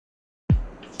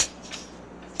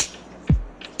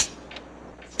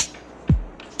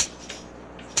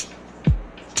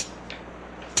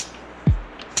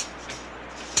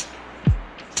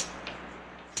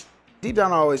Deep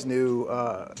down, I always knew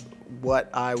what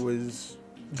I was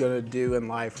going to do in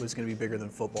life was going to be bigger than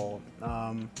football.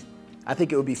 I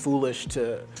think it would be foolish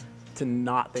to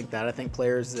not think that. I think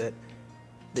players that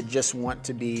just want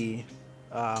to be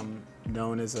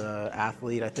known as an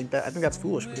athlete, I think that's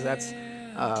foolish, because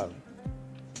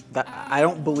I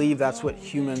don't believe that's what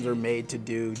humans are made to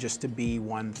do, just to be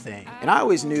one thing. And I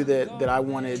always knew that I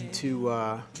wanted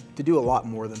to do a lot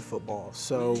more than football.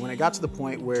 So when it got to the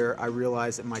point where I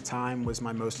realized that my time was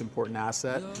my most important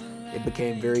asset, it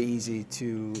became very easy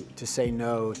to say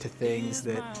no to things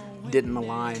that didn't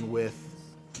align with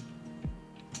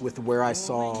where I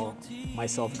saw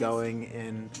myself going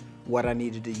and what I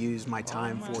needed to use my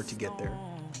time for to get there.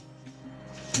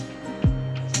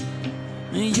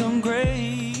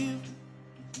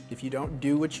 If you don't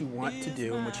do what you want to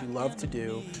do and what you love to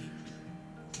do,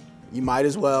 you might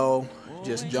as well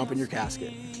just jump in your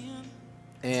casket.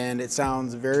 And it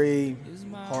sounds very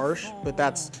harsh, but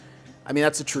that's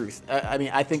the truth.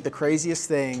 I think the craziest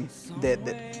thing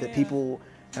that people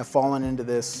have fallen into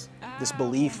this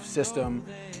belief system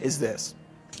is this.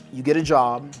 You get a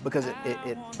job because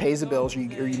it pays the bills, or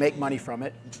you make money from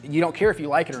it. You don't care if you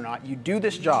like it or not. You do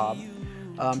this job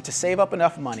to save up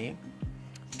enough money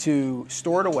to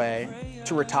store it away,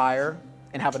 to retire,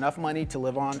 and have enough money to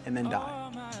live on and then die.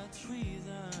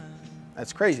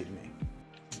 That's crazy to me.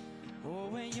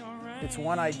 It's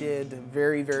one I did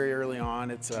very, very early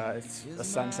on. It's a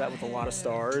sunset with a lot of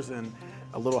stars and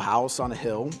a little house on a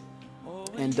hill.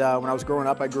 And when I was growing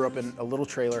up, I grew up in a little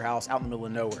trailer house out in the middle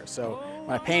of nowhere. So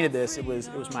when I painted this, it was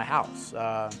my house.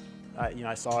 I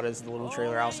saw it as the little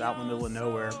trailer house out in the middle of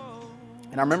nowhere.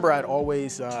 And I remember I'd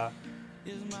always go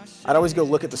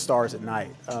look at the stars at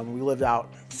night. We lived out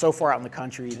so far out in the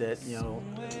country that,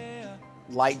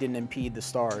 light didn't impede the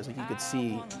stars. Like, you could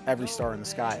see every star in the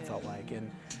sky, it felt like.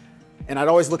 And I'd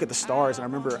always look at the stars, and I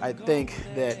remember I think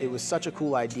that it was such a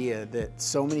cool idea that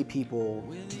so many people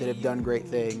that have done great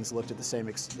things looked at the same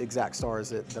exact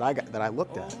stars that I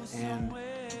looked at. And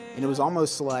it was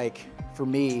almost like, for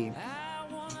me,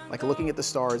 like looking at the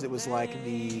stars, it was like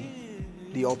the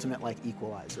ultimate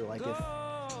equalizer. Like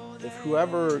if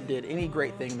whoever did any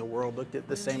great thing in the world looked at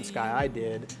the same sky I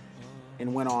did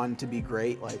and went on to be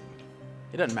great, like,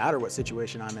 it doesn't matter what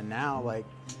situation I'm in now, like,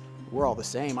 we're all the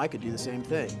same. I could do the same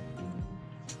thing.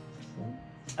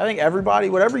 I think everybody,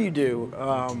 whatever you do,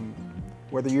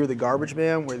 whether you're the garbage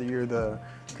man, whether you're the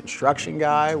construction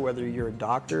guy, whether you're a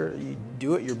doctor, you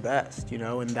do it your best,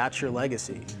 and that's your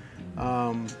legacy.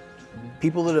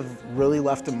 People that have really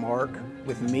left a mark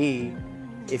with me,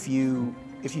 if you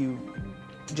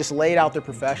just laid out their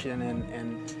profession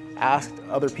and asked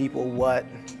other people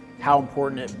how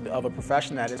important of a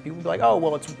profession that is, people would be like, oh,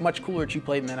 well, it's much cooler that you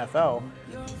played in the NFL.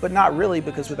 But not really,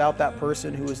 because without that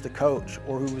person who was the coach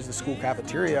or who was the school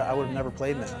cafeteria, I would have never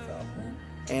played in the NFL.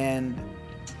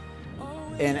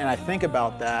 And I think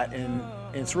about that, and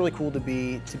it's really cool to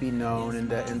be known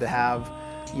and to have,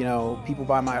 people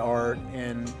buy my art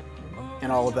and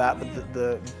all of that. But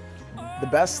the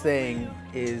best thing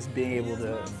is being able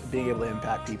to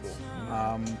impact people,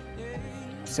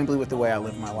 simply with the way I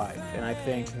live my life. And I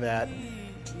think that, I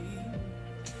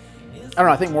don't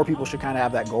know, I think more people should kind of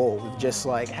have that goal, just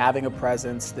like having a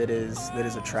presence that is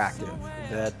attractive,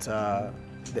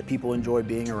 that people enjoy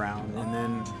being around, and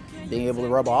then being able to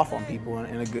rub off on people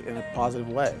in a positive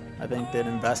way. I think that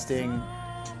investing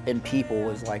in people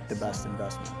is like the best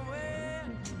investment.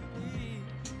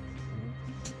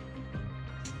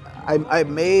 I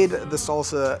made the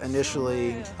salsa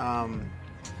initially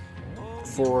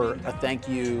for a thank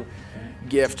you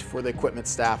gift for the equipment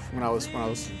staff when I was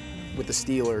with the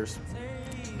Steelers,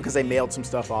 because they mailed some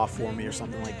stuff off for me or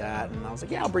something like that, and I was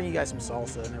like, yeah, I'll bring you guys some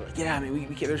salsa. And they were like, yeah, we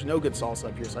can't, there's no good salsa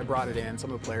up here. So I brought it in. Some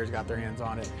of the players got their hands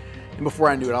on it, and before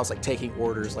I knew it, I was like taking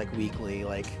orders like weekly,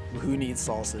 like, who needs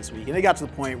salsa this week? And it got to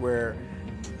the point where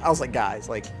I was like, guys,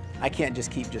 like, I can't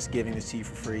just keep giving this to you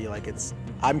for free. Like,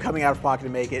 I'm coming out of pocket to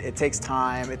make it. It takes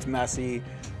time. It's messy.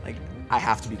 Like, I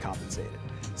have to be compensated.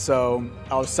 So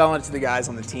I was selling it to the guys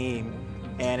on the team,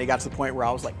 and it got to the point where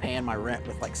I was like paying my rent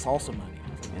with like salsa money.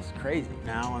 I was like, this is crazy.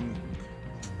 Now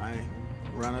I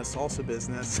run a salsa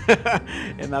business,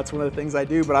 and that's one of the things I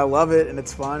do. But I love it, and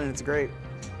it's fun, and it's great.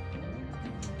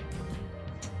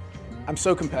 I'm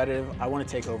so competitive. I want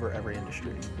to take over every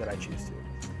industry that I choose to,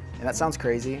 and that sounds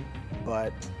crazy,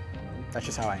 but that's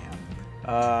just how I am.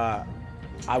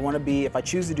 I want to be, if I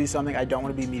choose to do something, I don't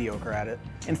want to be mediocre at it.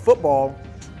 In football,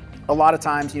 a lot of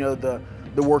times, the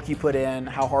work you put in,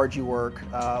 how hard you work,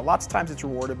 lots of times it's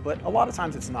rewarded, but a lot of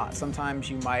times it's not. Sometimes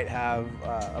you might have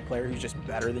a player who's just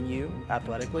better than you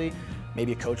athletically.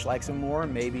 Maybe a coach likes him more.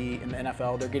 Maybe in the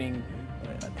NFL, they're getting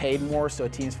paid more, so a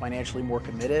team's financially more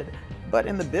committed. But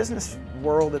in the business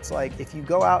world, it's like if you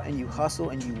go out and you hustle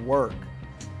and you work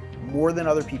more than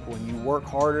other people and you work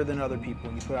harder than other people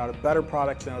and you put out a better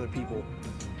product than other people,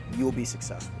 you'll be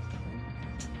successful.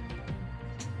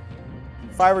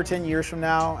 5 or 10 years from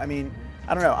now, I mean,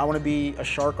 I don't know, I want to be a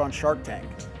shark on Shark Tank.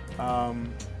 I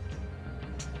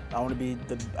want to be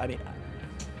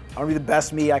the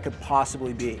best me I could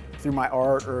possibly be through my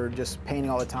art or just painting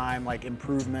all the time, like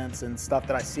improvements and stuff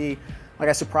that I see. Like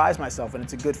I surprise myself, and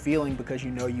it's a good feeling because you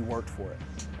know you worked for it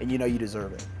and you know you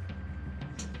deserve it.